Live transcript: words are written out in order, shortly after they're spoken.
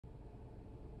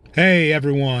Hey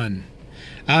everyone,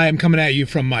 I am coming at you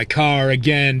from my car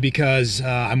again because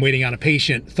I'm waiting on a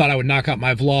patient. Thought I would knock out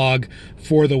my vlog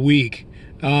for the week.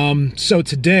 So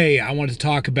today I want to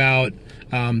talk about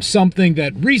something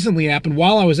that recently happened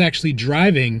while I was actually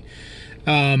driving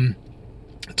to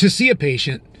see a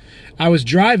patient. I was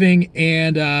driving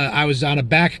and I was on a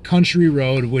back country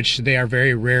road, which they are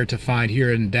very rare to find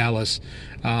here in Dallas.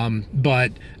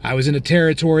 But I was in a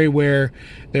territory where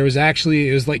there was actually,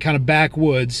 it was like kind of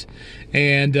backwoods,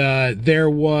 and there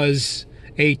was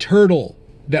a turtle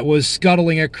that was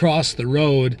scuttling across the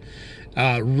road.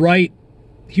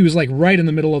 He was like right in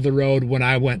the middle of the road when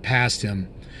I went past him.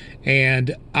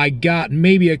 And I got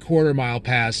maybe a quarter mile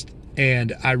past,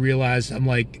 and I realized, I'm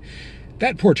like,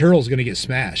 that poor turtle's going to get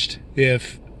smashed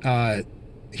if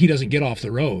he doesn't get off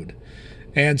the road.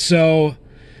 And so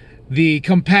the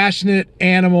compassionate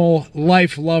animal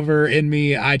life lover in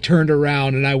me, I turned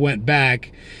around and I went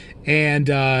back, and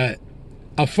a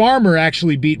farmer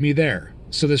actually beat me there.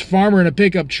 So this farmer in a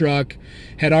pickup truck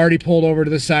had already pulled over to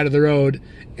the side of the road,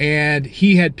 and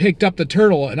he had picked up the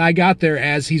turtle, and I got there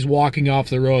as he's walking off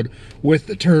the road with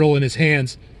the turtle in his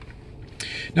hands.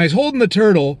 Now he's holding the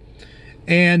turtle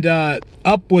and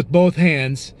up with both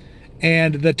hands,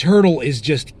 and the turtle is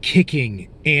just kicking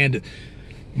and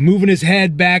moving his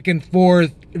head back and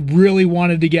forth, really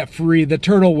wanted to get free. The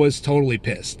turtle was totally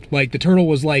pissed. Like, the turtle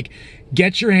was like,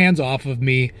 get your hands off of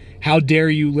me. How dare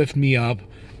you lift me up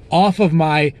off of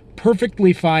my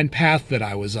perfectly fine path that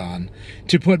I was on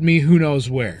to put me who knows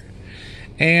where.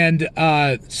 And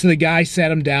so the guy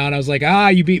sat him down. I was like,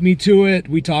 you beat me to it.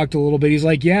 We talked a little bit. He's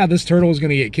like, yeah, this turtle is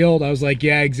going to get killed. I was like,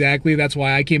 yeah, exactly. That's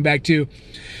why I came back too.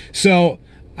 So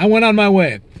I went on my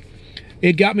way.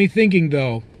 It got me thinking,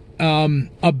 though,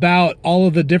 about all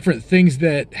of the different things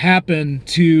that happen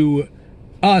to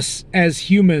us as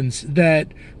humans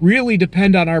that really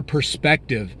depend on our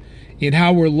perspective in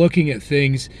how we're looking at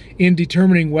things in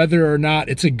determining whether or not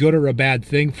it's a good or a bad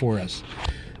thing for us.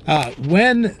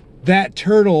 When that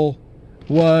turtle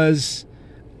was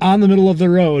on the middle of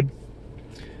the road,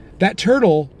 that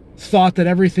turtle thought that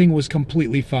everything was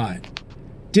completely fine.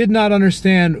 Did not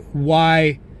understand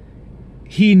why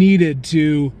he needed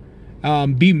to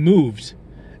be moved.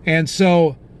 And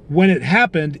so when it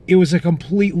happened, it was a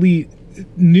completely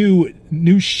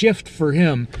new shift for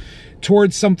him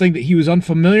towards something that he was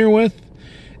unfamiliar with.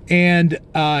 And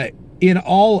in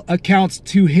all accounts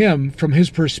to him, from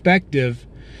his perspective,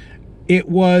 it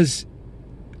was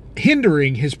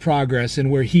hindering his progress in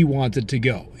where he wanted to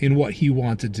go, in what he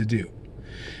wanted to do.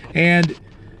 And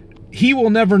he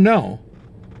will never know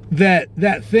that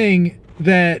that thing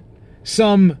that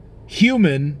some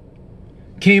human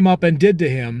came up and did to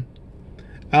him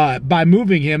by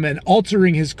moving him and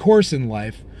altering his course in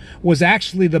life was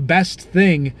actually the best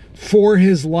thing for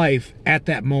his life at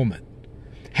that moment.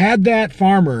 Had that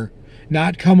farmer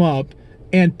not come up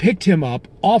and picked him up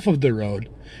off of the road,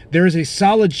 there is a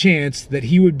solid chance that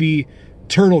he would be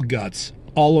turtle guts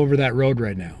all over that road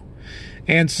right now.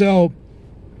 And so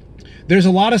there's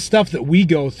a lot of stuff that we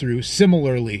go through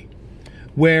similarly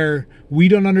where we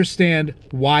don't understand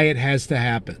why it has to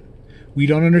happen. We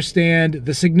don't understand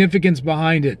the significance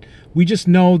behind it. We just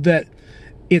know that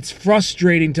it's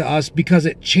frustrating to us because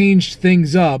it changed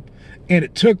things up and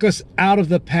it took us out of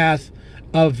the path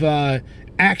of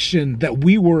action that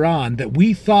we were on, that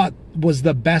we thought was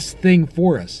the best thing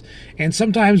for us. And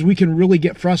sometimes we can really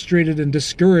get frustrated and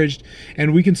discouraged,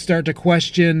 and we can start to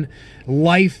question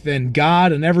life and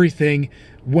God and everything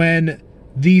when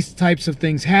these types of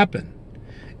things happen.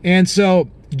 And so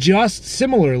just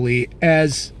similarly,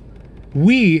 as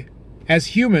we as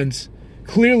humans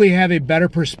clearly have a better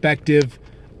perspective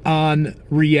on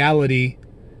reality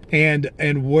and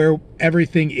where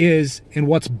everything is and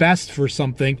what's best for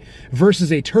something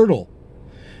versus a turtle,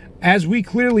 as we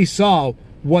clearly saw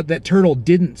what that turtle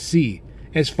didn't see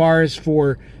as far as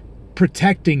for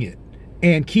protecting it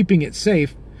and keeping it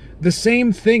safe, the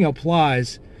same thing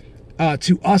applies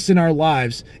to us in our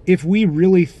lives. If we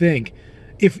really think,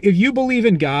 if you believe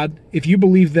in God, if you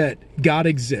believe that God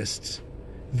exists,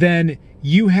 then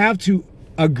you have to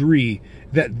agree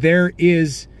that there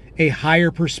is a higher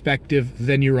perspective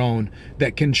than your own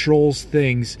that controls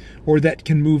things or that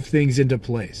can move things into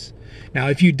place. Now,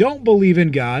 if you don't believe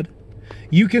in God,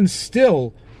 you can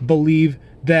still believe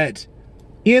that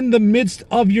in the midst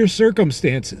of your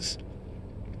circumstances,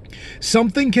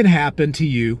 something can happen to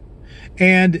you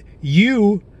and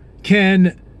you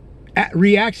can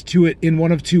react to it in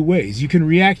one of two ways. You can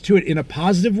react to it in a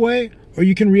positive way or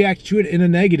you can react to it in a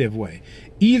negative way.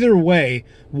 Either way,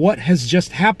 what has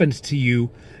just happened to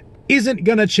you isn't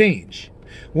gonna change.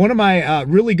 One of my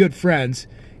really good friends,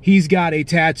 he's got a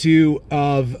tattoo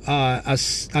of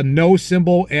a no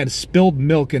symbol and spilled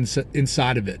milk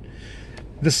inside of it.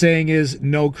 The saying is,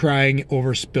 no crying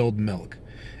over spilled milk.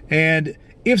 And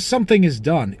if something is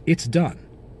done, it's done.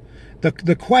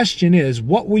 The question is,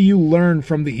 what will you learn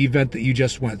from the event that you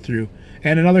just went through?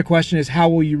 And another question is, how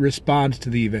will you respond to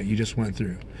the event you just went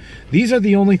through? These are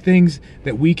the only things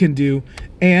that we can do.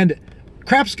 And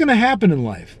crap's going to happen in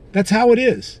life. That's how it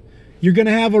is. You're going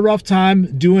to have a rough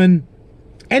time doing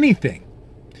anything.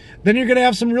 Then you're going to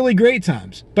have some really great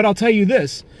times. But I'll tell you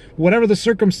this, whatever the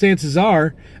circumstances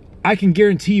are, I can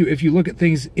guarantee you, if you look at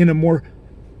things in a more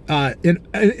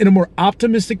in a more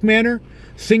optimistic manner,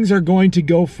 things are going to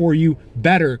go for you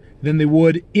better than they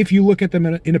would if you look at them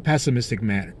in a pessimistic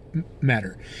manner.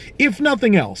 If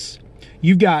nothing else,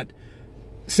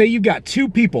 say you've got two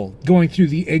people going through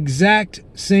the exact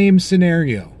same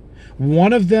scenario.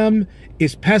 One of them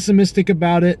is pessimistic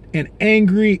about it and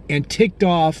angry and ticked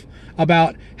off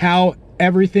about how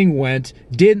everything went,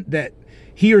 that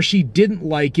he or she didn't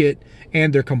like it,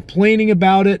 and they're complaining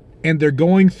about it, and they're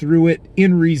going through it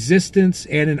in resistance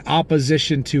and in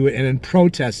opposition to it and in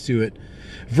protest to it,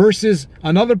 versus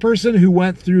another person who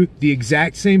went through the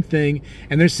exact same thing,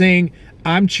 and they're saying,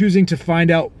 I'm choosing to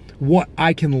find out what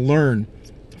I can learn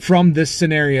from this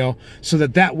scenario so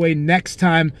that way next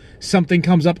time something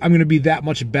comes up, I'm going to be that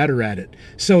much better at it.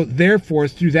 So therefore,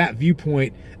 through that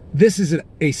viewpoint, this is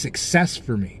a success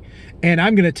for me. And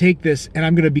I'm going to take this and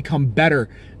I'm going to become better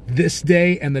this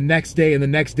day and the next day and the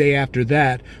next day after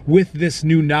that with this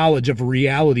new knowledge of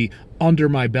reality under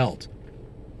my belt.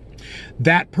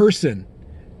 That person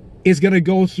is going to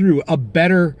go through a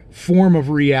better form of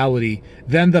reality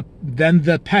than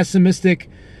the pessimistic,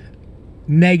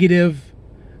 negative,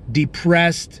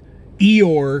 depressed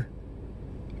Eeyore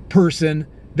person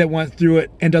that went through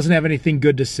it and doesn't have anything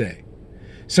good to say.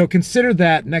 So consider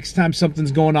that next time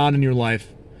something's going on in your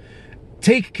life.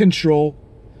 Take control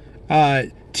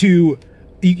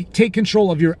take control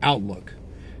of your outlook,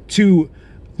 to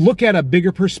look at a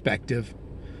bigger perspective,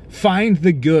 find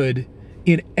the good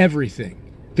in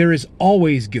everything. There is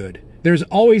always good. There's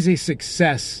always a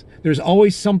success. There's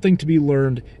always something to be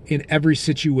learned in every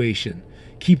situation.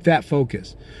 Keep that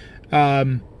focus.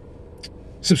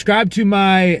 Subscribe to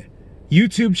my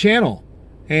YouTube channel,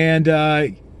 and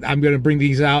I'm going to bring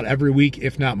these out every week,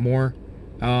 if not more.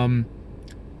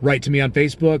 Write to me on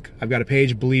Facebook. I've got a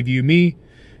page, Believe You Me.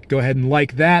 Go ahead and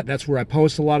like that. That's where I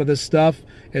post a lot of this stuff,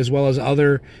 as well as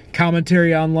other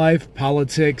commentary on life,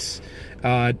 politics,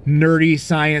 nerdy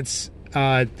science,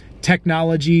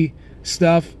 technology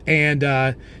stuff,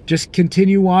 and just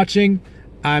continue watching.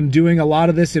 I'm doing a lot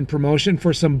of this in promotion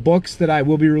for some books that I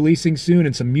will be releasing soon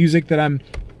and some music that I'm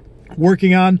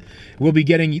working on. We'll be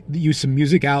getting you some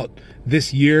music out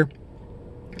this year.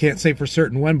 Can't say for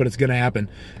certain when, but it's going to happen.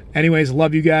 Anyways,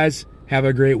 love you guys. Have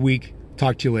a great week.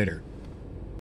 Talk to you later.